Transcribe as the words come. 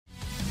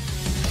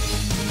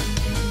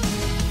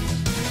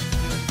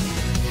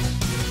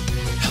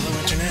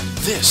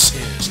This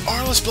is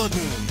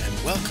Arales.Bloodmoon,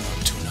 and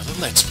welcome to another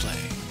Let's Play.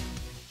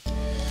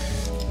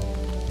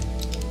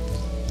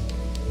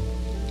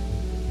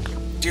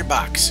 Dear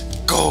box,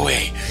 go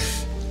away.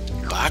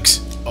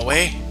 Box,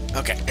 away.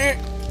 Okay.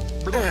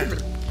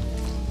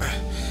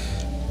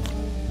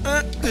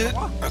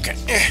 Okay.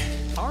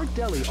 Our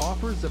deli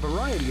offers a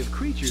variety of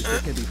creatures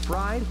that can be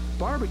fried,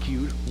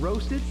 barbecued,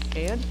 roasted,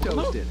 and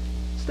toasted.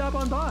 Stop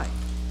on by.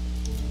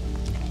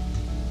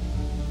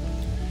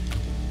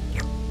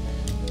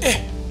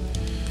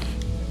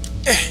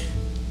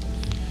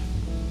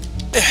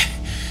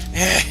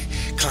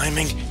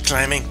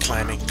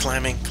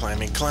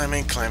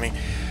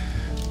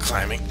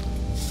 Climbing.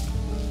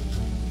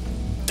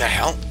 The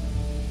hell?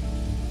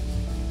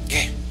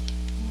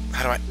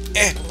 How do I...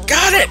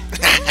 got it!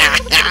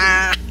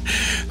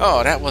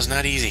 Oh, that was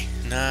not easy.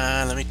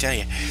 Nah, let me tell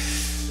you.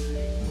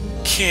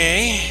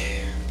 Okay.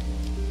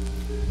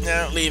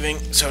 Now leaving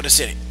Soda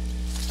City.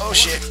 Oh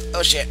shit.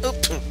 Oop.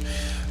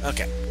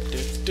 Okay.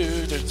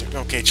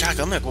 Okay,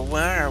 chocolate milk.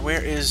 Well,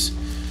 where is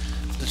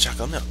the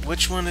chocolate milk?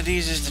 Which one of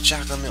these is the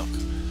chocolate milk?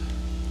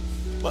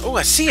 Well, oh,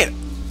 I see it.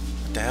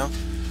 What the hell?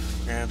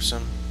 Grab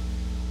some.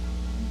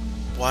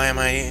 Why am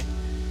I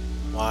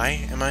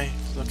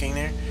looking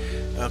there?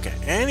 Okay.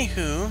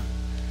 Anywho.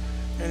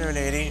 Hello,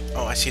 lady.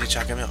 Oh, I see the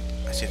chocolate milk.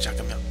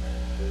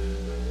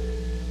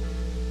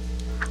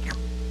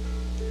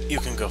 You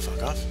can go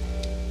fuck off.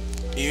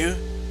 You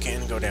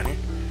can go down here.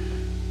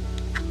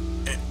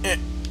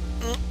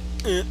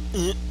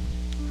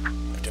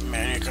 Have to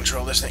manually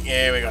control this thing.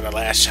 Yeah, we got the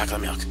last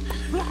chocolate milk.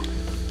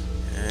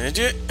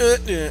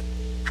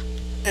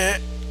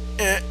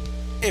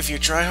 If you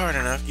try hard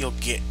enough, you'll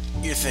get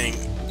your thing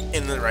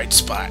in the right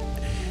spot,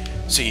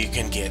 so you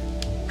can get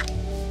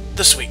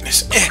the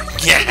sweetness.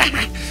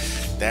 Yeah,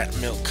 that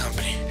milk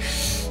company.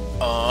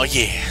 Oh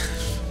yeah.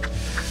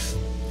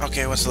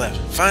 Okay, what's left?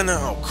 Find the...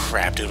 oh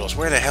crap doodles.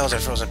 Where the hell is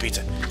that frozen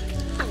pizza?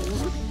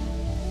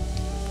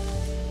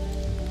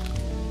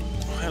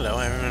 Oh, hello,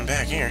 I haven't been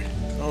back here.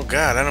 Oh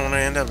god, I don't want to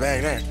end up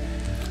back there.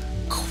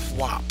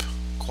 QWOP.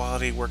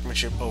 Quality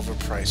workmanship over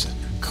prices.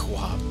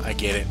 QWOP. I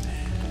get it.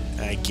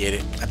 I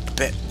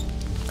bet.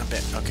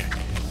 Okay.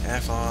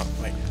 Half off.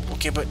 Wait.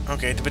 Okay, but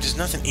there's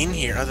nothing in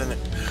here other than...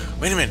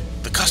 wait a minute.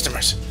 The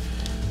customers.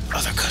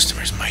 Other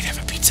customers might have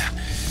a pizza.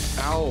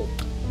 Ow.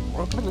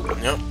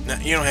 No,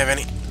 you don't have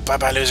any.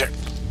 Bye-bye, loser.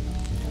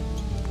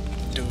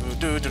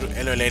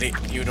 Hello, lady.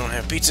 You don't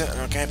have pizza.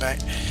 Okay, bye.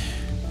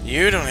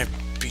 You don't have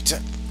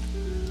pizza.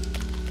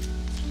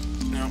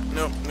 No.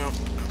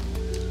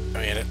 Oh,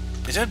 yeah.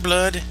 Is that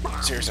blood?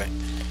 Seriously.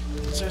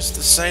 Is this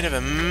the site of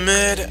a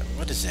med...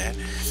 what is that?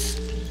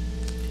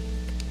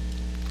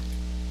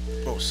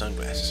 Oh,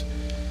 sunglasses.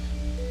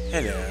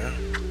 Hello.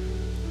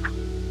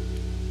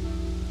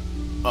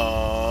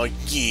 Oh,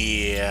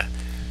 yeah.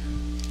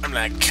 I'm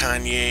like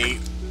Kanye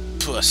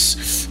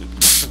puss.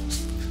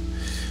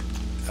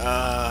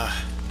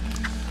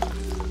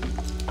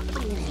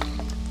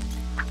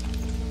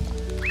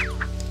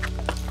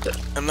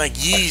 I'm like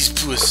Yee's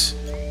puss.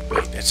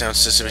 Wait, that sounds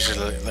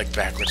suspiciously like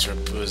backwards for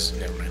puss.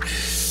 Never mind.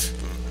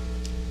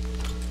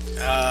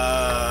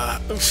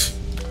 Oof.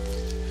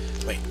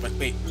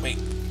 Wait.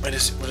 What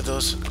is it? What are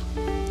those?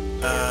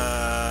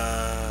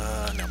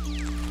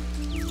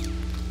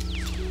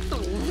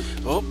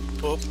 No.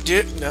 Oh,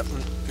 dude. No.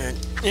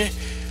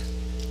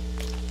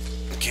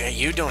 Okay,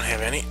 you don't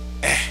have any.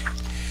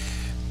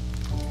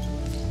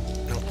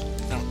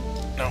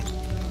 No.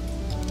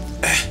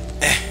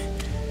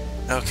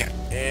 Okay.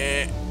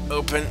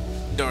 Open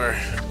door.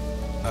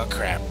 Oh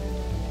crap.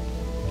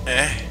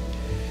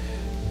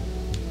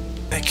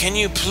 Can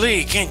you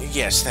please?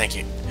 Yes, thank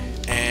you.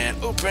 And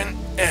open.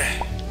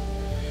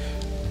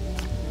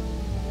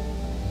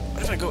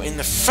 What if I go in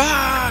the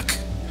fuck?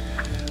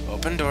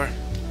 Open door.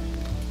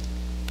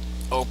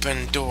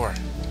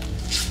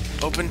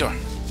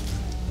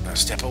 Now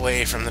step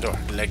away from the door.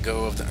 Let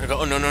go of the...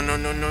 oh,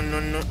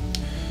 no.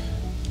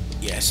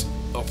 Yes.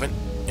 Open.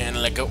 And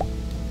let go.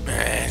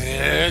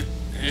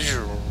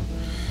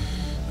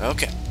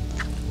 Okay.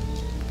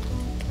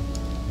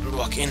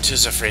 Walk into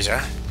the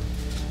freezer.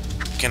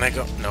 Can I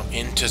go? No,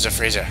 into the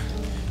freezer.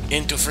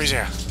 Into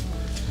freezer.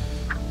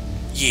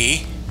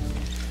 Yee.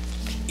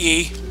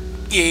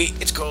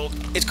 It's cold.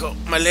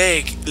 My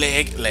leg.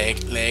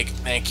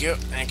 Thank you.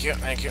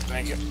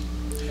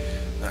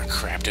 Ah,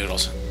 crap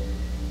doodles.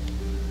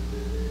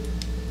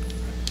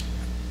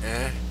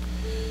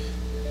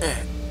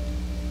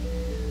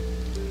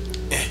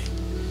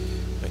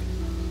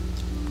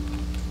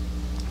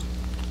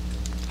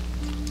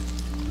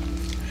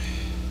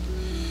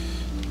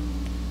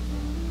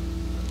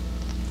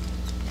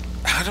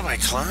 How do I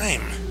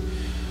climb?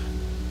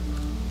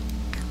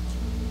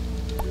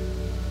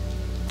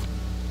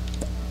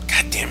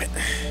 God damn it.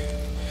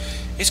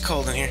 It's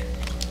cold in here.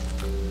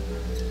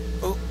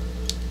 Oh.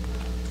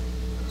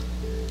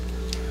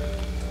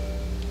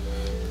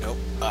 Nope.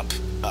 Up.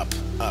 Up.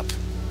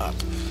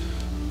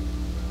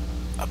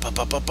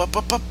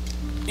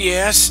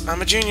 Yes,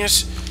 I'm a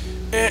genius.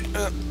 Yeah.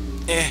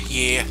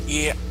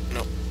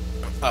 No.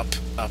 Up.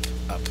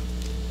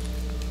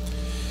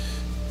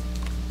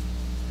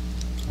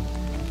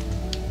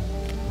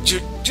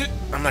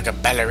 I'm like a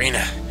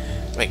ballerina.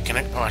 Wait, can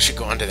I? Oh, I should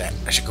go under that.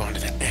 I should go under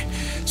that.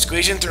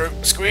 Squeezing through,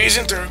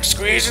 squeezing through,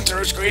 squeezing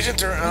through, squeezing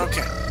through.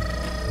 Okay.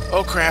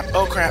 Oh crap!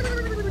 Oh crap!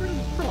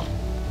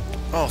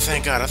 Oh,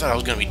 thank God! I thought I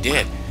was gonna be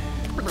dead.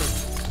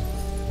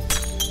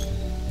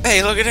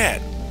 Hey, look at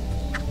that!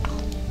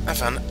 I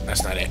found.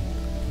 That's not it.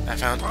 I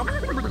found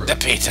the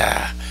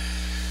pizza.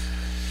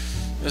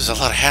 This is a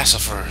lot of hassle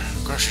for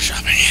grocery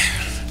shopping.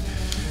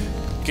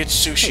 Get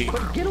sushi.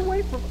 Hey, get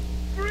away from...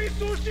 Free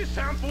sushi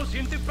samples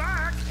in the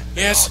back.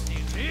 Yes.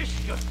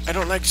 Delicious. I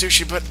don't like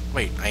sushi, but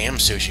wait, I am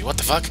sushi. What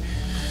the fuck?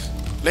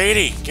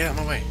 Lady, get out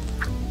of my way.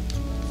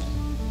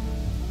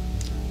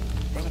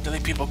 Why would the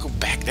people go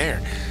back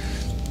there?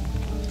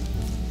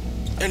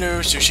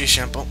 Hello, sushi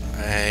sample.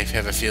 I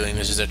have a feeling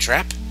this is a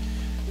trap.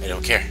 I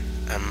don't care.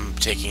 I'm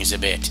taking the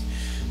bait.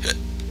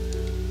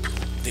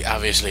 The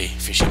obviously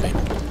fishy bait.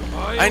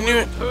 I knew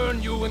it.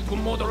 Turn you into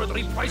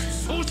moderately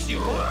priced sushi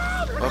roll.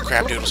 Oh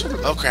crap, doodles.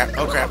 Oh crap,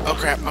 oh crap, oh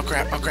crap, oh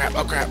crap, oh crap,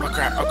 oh crap, oh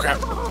crap, oh crap.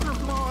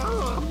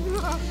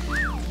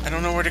 I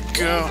don't know where to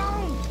go.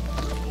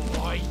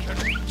 I can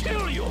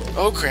kill you.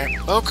 Oh crap,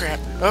 oh crap,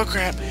 oh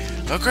crap,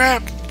 oh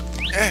crap.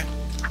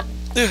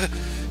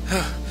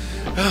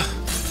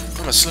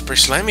 I'm a slippery,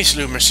 slimy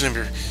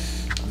slumber.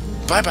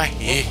 Bye bye.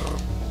 Yeah.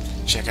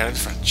 Check out in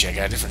front, check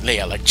out in front. Lay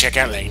out like check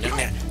out laying down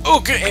there.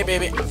 Okay, hey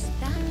baby.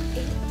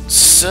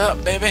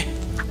 Sup, baby?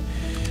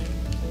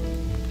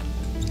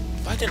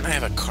 Why didn't I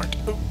have a cart?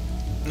 Oh,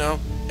 no.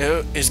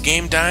 Oh, is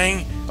game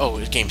dying? Oh,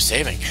 is game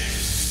saving?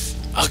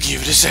 I'll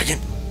give it a second.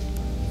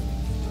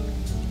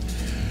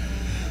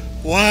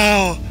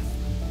 Wow.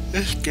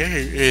 This game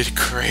is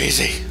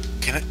crazy.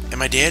 Can I?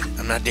 Am I dead?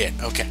 I'm not dead.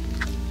 Okay.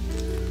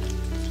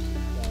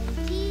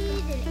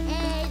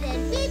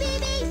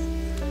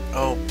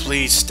 Oh,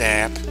 please,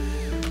 stab.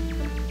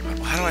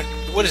 How do I...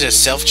 What is this,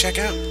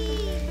 self-checkout?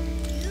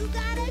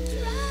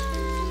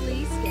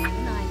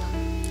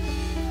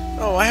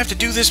 Oh, I have to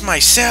do this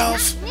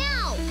myself? Not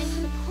now! I'm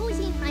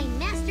composing my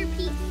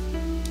masterpiece.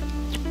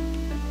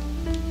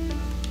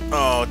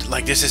 Oh,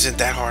 like this isn't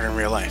that hard in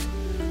real life.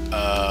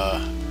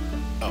 Oh.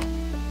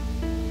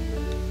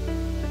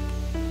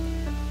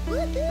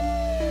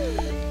 Woohoo!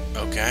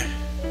 Okay.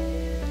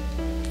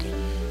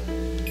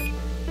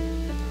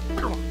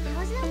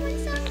 How's that one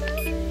song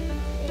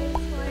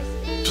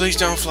go? Please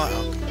don't fly.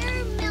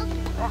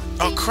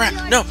 Oh crap!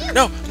 No!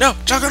 No! No!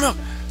 Chocolate milk!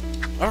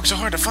 I worked so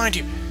hard to find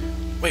you.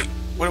 Wait,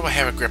 what do I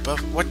have a grip of?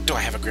 What do I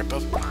have a grip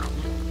of?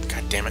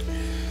 God damn it.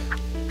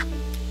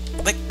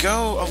 Let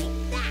go of...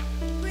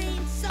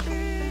 Brain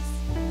suckers!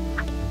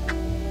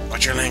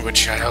 Watch your language,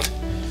 child.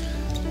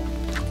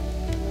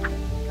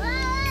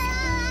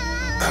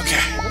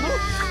 Okay.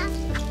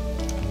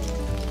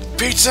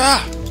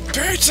 Pizza!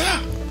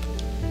 Pizza!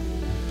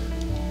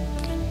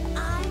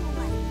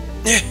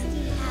 Yeah.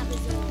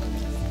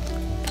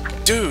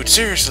 Dude,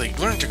 seriously,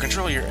 learn to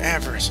control your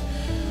avarice.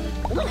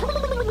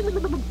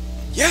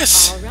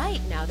 Yes! All right,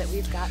 now that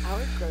we've got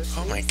our groceries,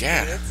 Oh my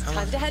god. it's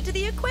time to head to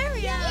the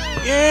aquarium.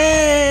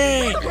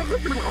 Yay! Well,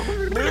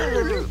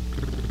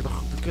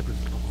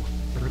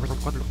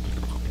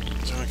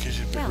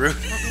 that Rude.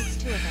 makes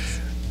two of us.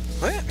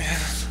 What?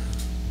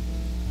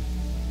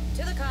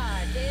 To the car,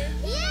 kid.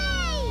 Yay!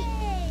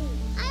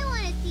 I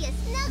want to see a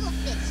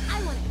snugglefish.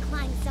 I want to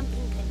climb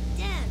something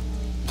condemned.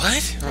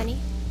 What? Honey,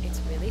 it's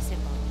really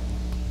simple.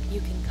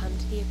 You can come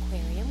to the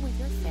aquarium with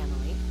your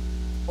family,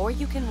 or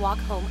you can walk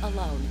home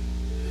alone.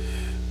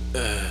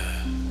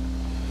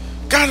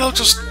 God, I look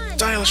so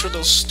stylish with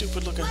those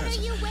stupid looking What are heads.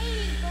 you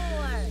waiting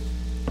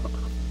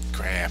for?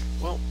 Crap.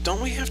 Well,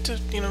 don't we have to,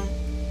 you know,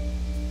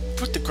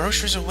 put the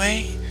groceries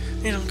away?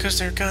 You know, because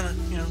they're kind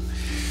of, you know,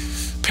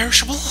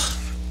 perishable?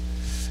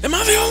 Am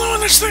I the only one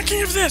that's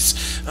thinking of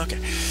this? Okay.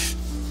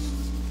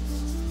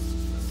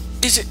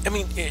 Is it, I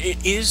mean,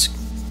 it is,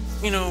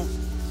 you know,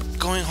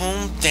 going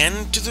home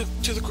then to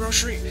the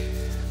grocery?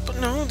 But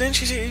no, then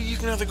she said you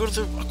can either go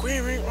to the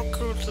aquarium or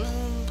go to the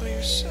home by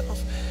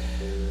yourself.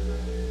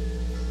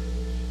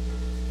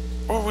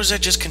 Or was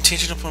that just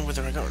contingent upon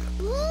whether I go?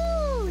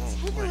 Ooh,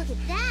 take a boy. look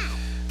at that.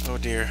 Oh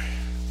dear.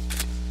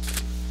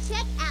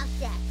 Check out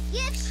that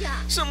gift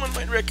shop. Someone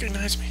might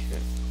recognize me.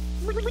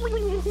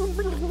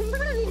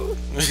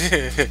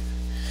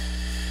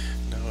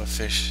 No, a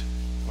fish.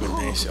 When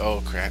they say,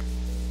 oh crap.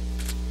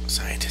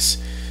 Scientists.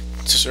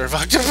 To serve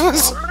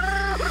octopus.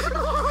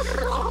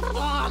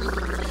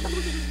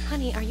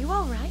 Honey, are you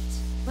all right?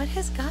 What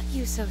has got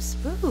you so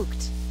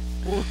spooked?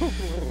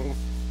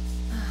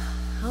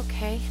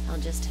 Okay, I'll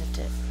just have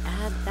to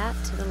add that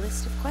to the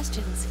list of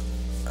questions.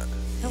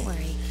 Don't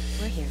worry,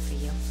 we're here for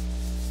you.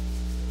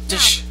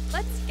 Does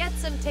Let's get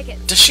some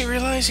tickets. she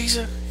realize he's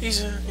a you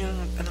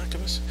know, an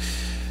octopus?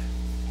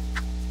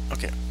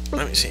 Okay,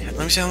 let me see. Let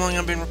me see how long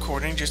I've been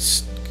recording.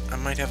 Just I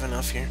might have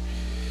enough here.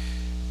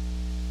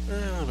 A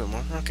little bit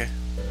more. Okay,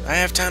 I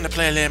have time to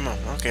play a little more.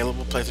 Okay, we'll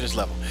play through this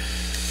level.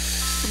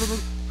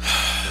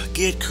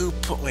 Get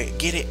coupon. Wait,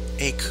 get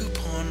a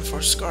coupon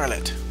for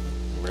Scarlet.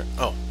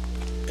 Oh,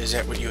 is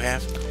that what you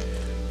have?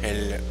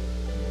 Hello.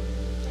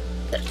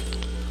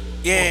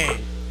 Yay!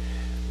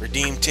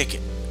 Redeem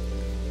ticket.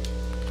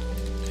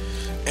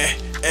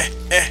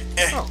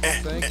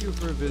 Thank you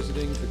for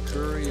visiting the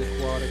Curry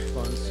Aquatic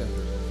Fun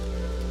Center.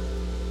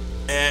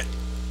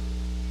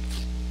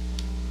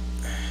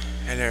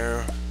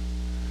 Hello.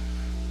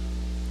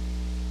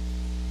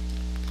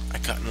 I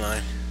cut in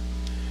line.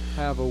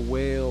 Have a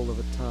whale of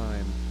a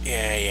time.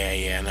 Yeah.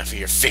 Enough of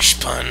your fish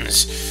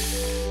puns.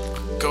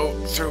 Go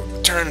through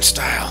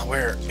turnstile.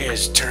 Where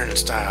is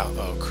turnstile?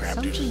 Oh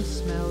crap, dude. Something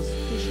smells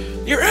fishy.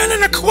 You're in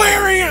an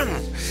aquarium!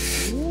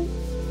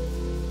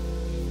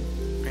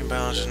 Marine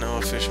biologists know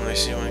a fish when they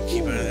see one.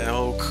 Keep out of that.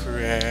 Oh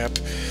crap.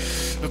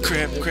 Oh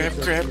crap.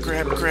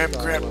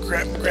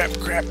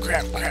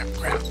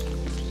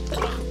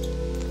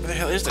 Where the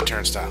hell is the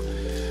turnstile?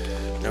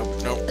 Nope.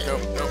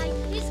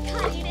 He's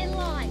cutting in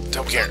line.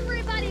 Don't care.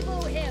 Everybody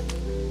move him.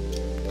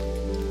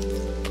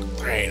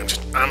 Great,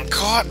 I'm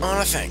caught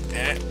on a thing.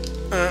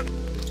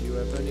 If you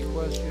have any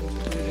questions,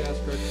 please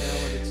ask our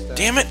talented staff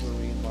Damn it. of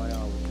marine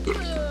biology.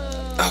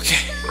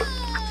 Okay.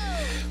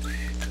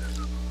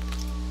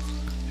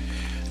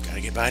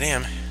 Gotta get by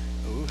them.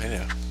 Ooh,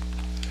 hello.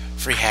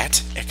 Free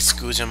hat.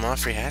 Excusez-moi,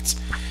 free hats.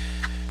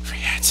 Free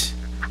hats.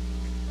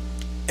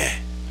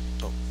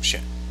 Oh,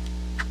 shit.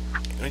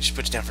 Let me just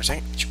put you down for a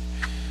second.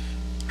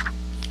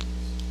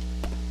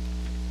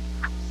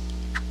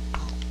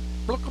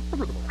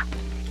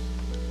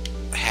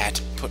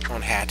 Hat. Put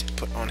on hat.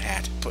 Put on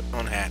hat. Put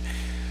on hat.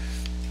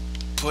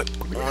 Put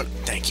on...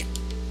 Thank you.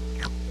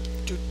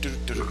 Sir,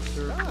 please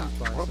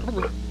find something to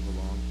move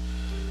along.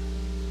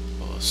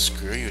 Oh,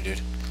 screw you,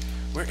 dude.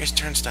 Where is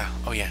turnstile?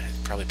 Oh, yeah. It's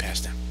probably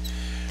past them.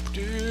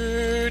 Tommy,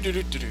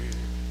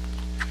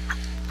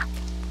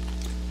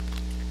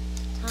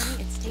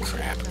 it's dangerous.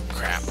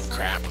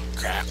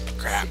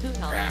 Crap. Soon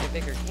I'll need a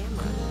bigger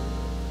camera.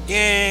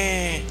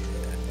 Yay!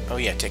 Oh,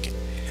 yeah, ticket.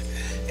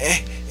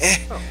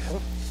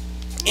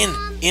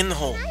 In the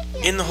hole.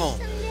 In the hole.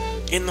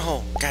 In the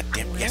hole. God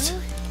damn, yes.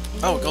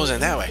 Oh, it goes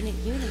in that way. In an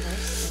infinite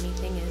universe,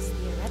 anything is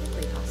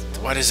theoretically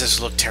possible. Why does this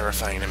look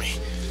terrifying to me?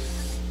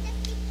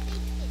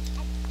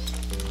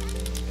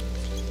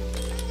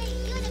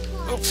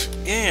 Oops.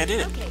 Yeah, I did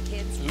it. Okay,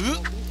 kids.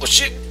 Ooh. Oh,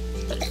 shit.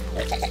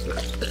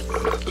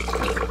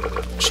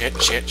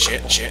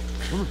 Shit.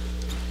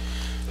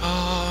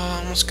 Oh,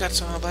 almost got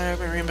saw by a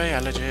marine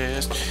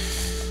biologist.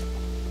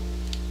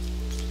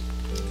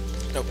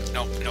 Nope.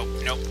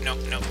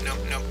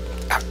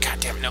 Oh,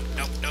 goddamn, nope.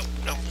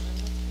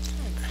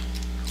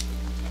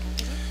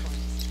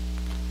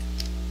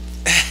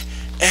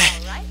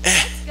 Alright,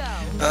 let's go.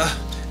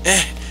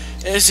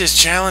 This is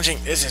challenging.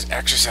 This is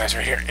exercise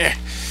right here.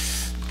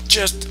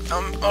 Just,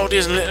 oh, look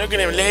at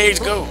them legs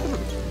go.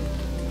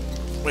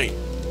 Wait,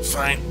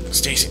 fine,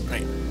 Stacy,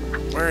 wait.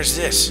 Where is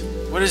this?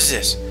 What is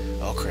this?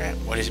 Oh, crap.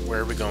 Where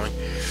are we going?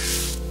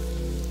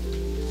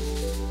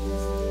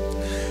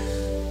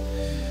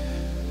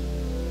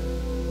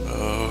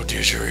 Oh,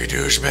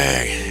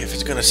 douchebag. If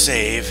it's gonna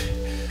save,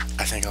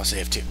 I think I'll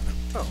save too.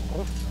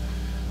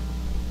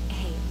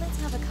 Hey, let's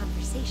have a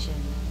conversation.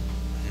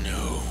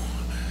 No,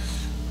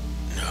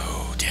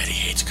 Daddy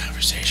hates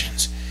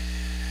conversations.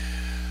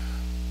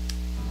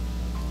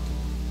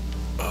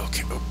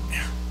 Okay. Oh,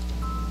 yeah.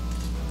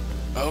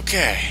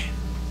 Okay.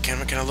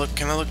 Can I look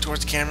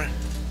towards the camera?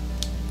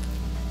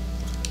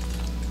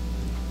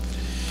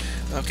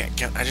 Okay.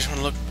 I just want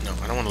to look. No,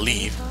 I don't want to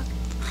leave.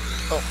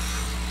 Oh,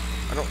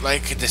 I don't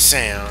like the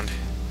sound.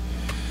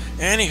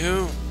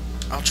 Anywho,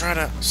 I'll try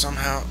to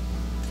somehow.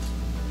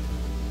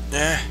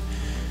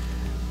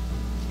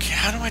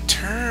 How do I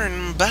turn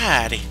my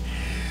body?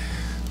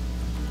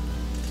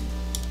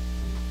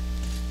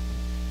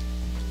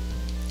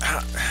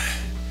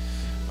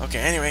 Okay,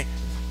 anyway,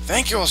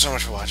 thank you all so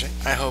much for watching.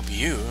 I hope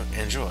you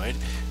enjoyed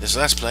this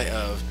Let's Play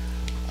of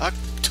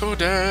Octodad,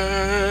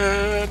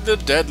 the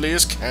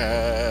Deadliest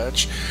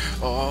Catch.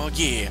 Oh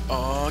yeah.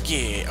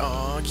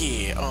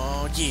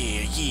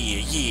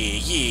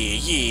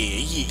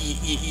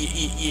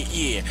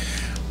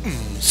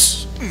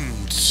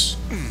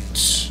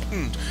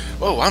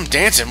 Oh, I'm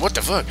dancing. What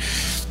the fuck?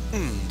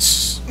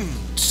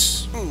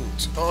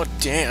 Oh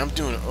damn, I'm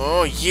doing.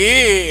 Oh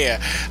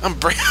yeah, I'm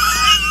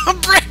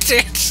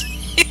breakdancing.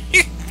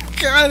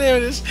 God damn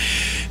it is.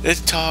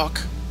 Let's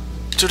talk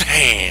to the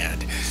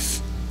hand.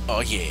 Oh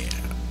yeah.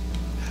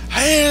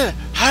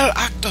 Heil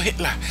Octo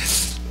Hitler.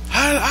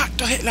 Heil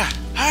Octo Hitler.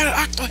 Heil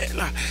Octo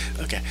Hitler.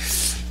 Okay.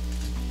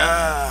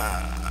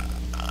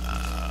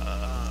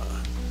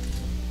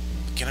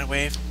 Can I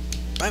wave?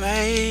 Bye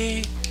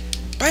bye.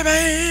 Bye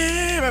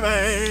bye. Bye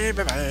bye.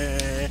 Bye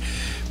bye.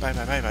 Bye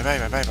bye bye bye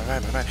bye bye bye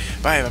bye bye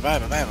bye bye bye bye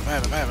bye bye bye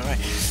bye bye.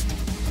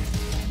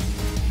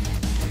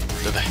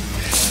 Bye bye.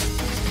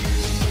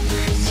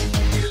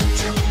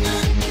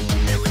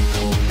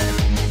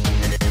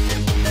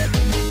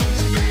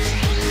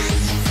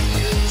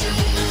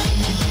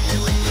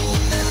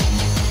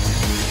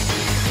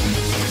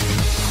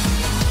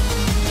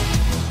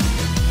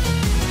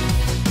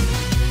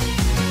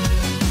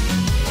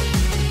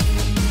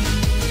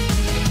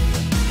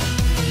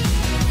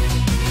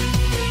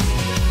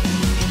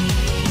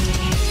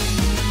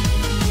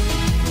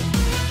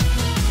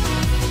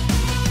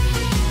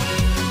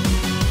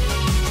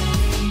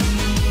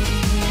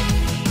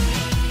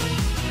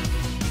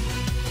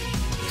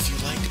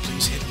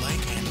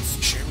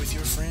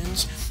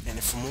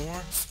 For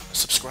more,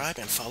 subscribe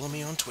and follow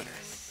me on Twitter.